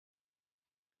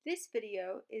This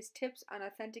video is tips on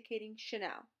authenticating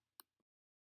Chanel.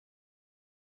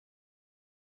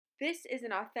 This is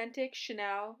an authentic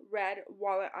Chanel red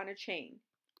wallet on a chain.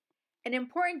 An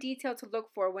important detail to look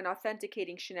for when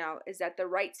authenticating Chanel is that the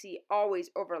right C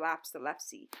always overlaps the left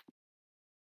C.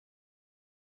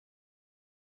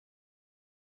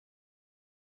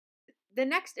 The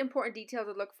next important detail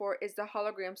to look for is the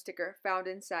hologram sticker found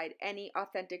inside any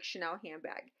authentic Chanel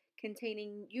handbag,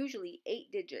 containing usually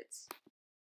 8 digits.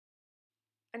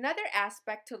 Another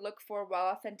aspect to look for while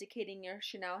authenticating your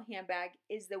Chanel handbag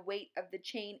is the weight of the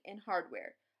chain and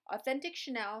hardware. Authentic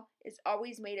Chanel is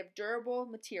always made of durable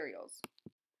materials.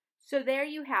 So there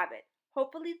you have it.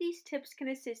 Hopefully these tips can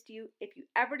assist you if you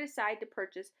ever decide to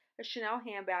purchase a Chanel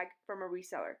handbag from a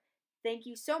reseller. Thank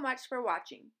you so much for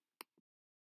watching.